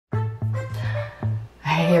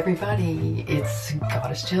Hey everybody, it's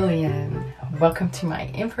Goddess Jillian. Welcome to my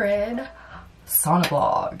infrared sauna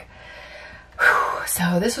vlog.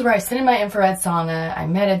 So this is where I sit in my infrared sauna, I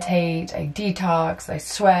meditate, I detox, I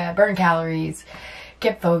sweat, burn calories,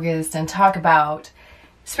 get focused, and talk about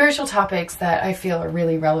spiritual topics that I feel are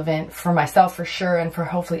really relevant for myself for sure, and for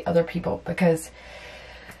hopefully other people, because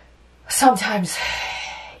sometimes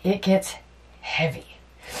it gets heavy.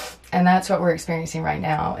 And that's what we're experiencing right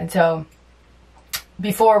now. And so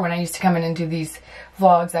before, when I used to come in and do these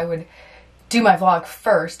vlogs, I would do my vlog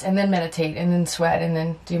first and then meditate and then sweat and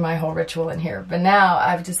then do my whole ritual in here. But now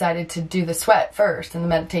I've decided to do the sweat first and the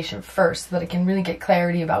meditation first so that I can really get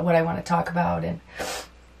clarity about what I want to talk about and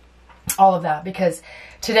all of that. Because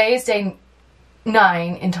today is day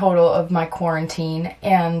 9 in total of my quarantine,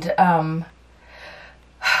 and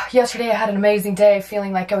yesterday I had an amazing day,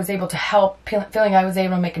 feeling like I was able to help, feeling I was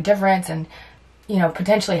able to make a difference and, you know,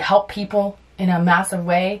 potentially help people in a massive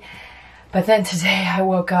way. But then today I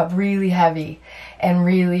woke up really heavy and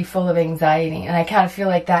really full of anxiety, and I kind of feel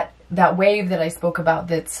like that wave that I spoke about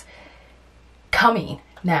that's coming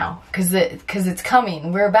now, because it's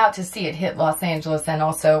coming. We're about to see it hit Los Angeles and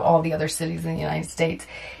also all the other cities in the United States.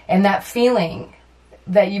 And that feeling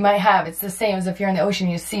that you might have, it's the same as if you're in the ocean,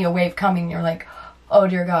 you see a wave coming, and you're like, oh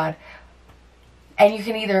dear God. And you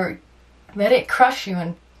can either let it crush you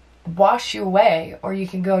and wash you away, or you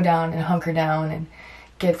can go down and hunker down and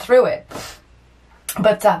get through it.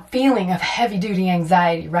 But that feeling of heavy duty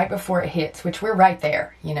anxiety right before it hits, which we're right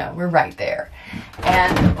there, you know, we're right there.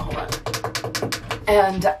 And hold on.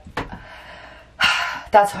 And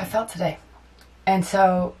that's how I felt today. And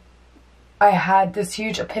so I had this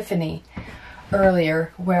huge epiphany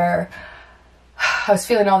earlier where I was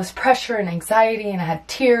feeling all this pressure and anxiety, and I had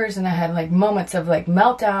tears, and I had like moments of like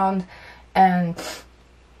meltdown, and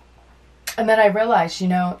then I realized, you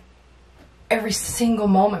know, every single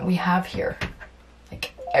moment we have here,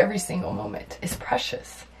 like every single moment is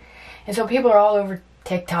precious. And so people are all over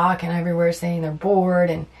TikTok and everywhere saying they're bored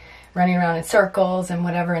and running around in circles and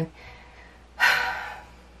whatever. And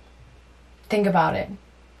think about it.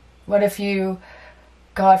 What if you,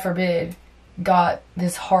 God forbid, got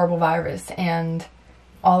this horrible virus and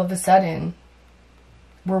all of a sudden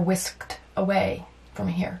were whisked away from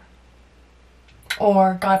here?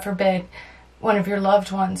 Or God forbid, one of your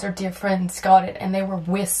loved ones or dear friends got it and they were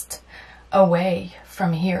whisked away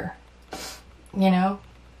from here. You know?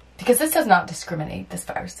 Because this does not discriminate. This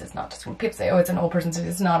virus does not discriminate. People say, oh, it's an old person's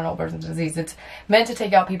disease. It's not an old person's disease. It's meant to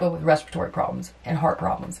take out people with respiratory problems and heart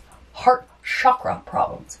problems. Heart chakra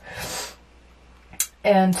problems.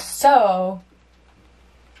 And so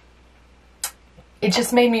it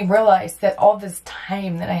just made me realize that all this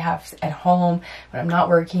time that I have at home when I'm not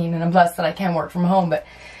working, and I'm blessed that I can work from home, but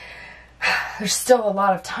there's still a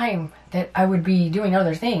lot of time that I would be doing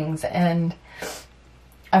other things. And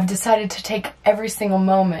I've decided to take every single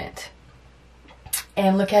moment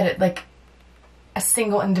and look at it like a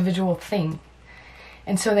single individual thing.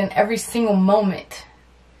 And so then every single moment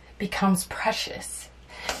becomes precious.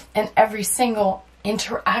 And every single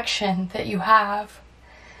interaction that you have,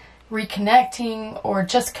 reconnecting or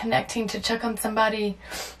just connecting to check on somebody,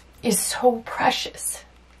 is so precious.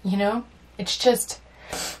 You know? It's just,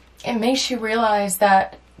 it makes you realize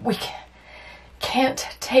that we can't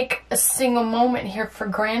take a single moment here for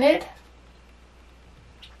granted,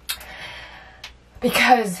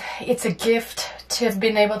 because it's a gift to have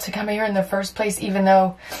been able to come here in the first place, even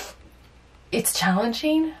though it's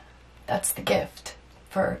challenging. That's the gift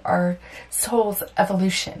for our soul's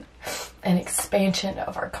evolution and expansion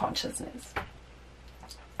of our consciousness.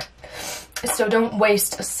 So don't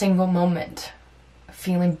waste a single moment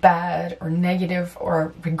feeling bad or negative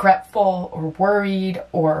or regretful or worried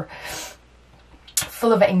or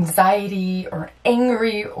full of anxiety or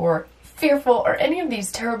angry or fearful or any of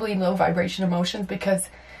these terribly low vibration emotions, because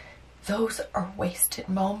those are wasted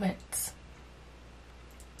moments.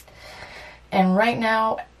 And right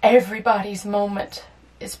now, everybody's moment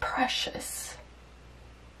is precious.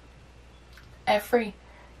 Everybody's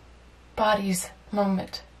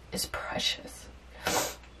moment is precious.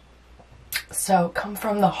 So come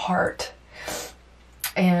from the heart.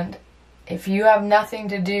 And if you have nothing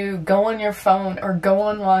to do, go on your phone or go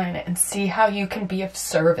online and see how you can be of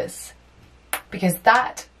service. Because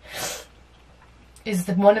that is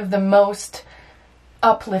one of the most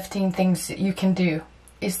uplifting things that you can do,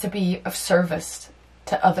 is to be of service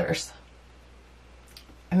to others.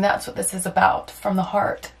 And that's what this is about, from the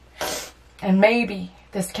heart. And maybe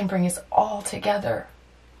this can bring us all together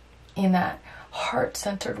in that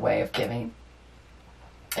heart-centered way of giving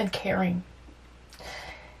and caring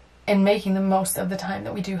and making the most of the time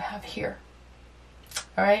that we do have here.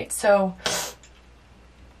 Alright, so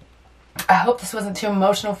I hope this wasn't too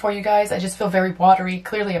emotional for you guys. I just feel very watery.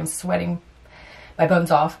 Clearly I'm sweating my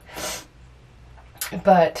buns off.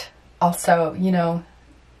 But also, you know,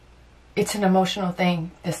 it's an emotional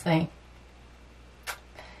thing, this thing.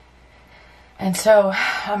 And so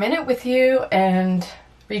I'm in it with you, and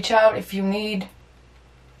reach out if you need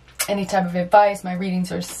any type of advice. My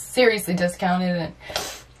readings are seriously discounted, and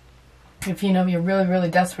if you know you're really,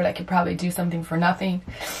 really desperate, I could probably do something for nothing.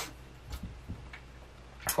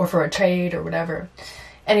 Or for a trade or whatever.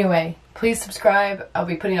 Anyway, please subscribe. I'll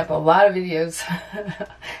be putting up a lot of videos.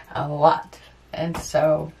 A lot. And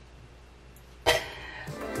so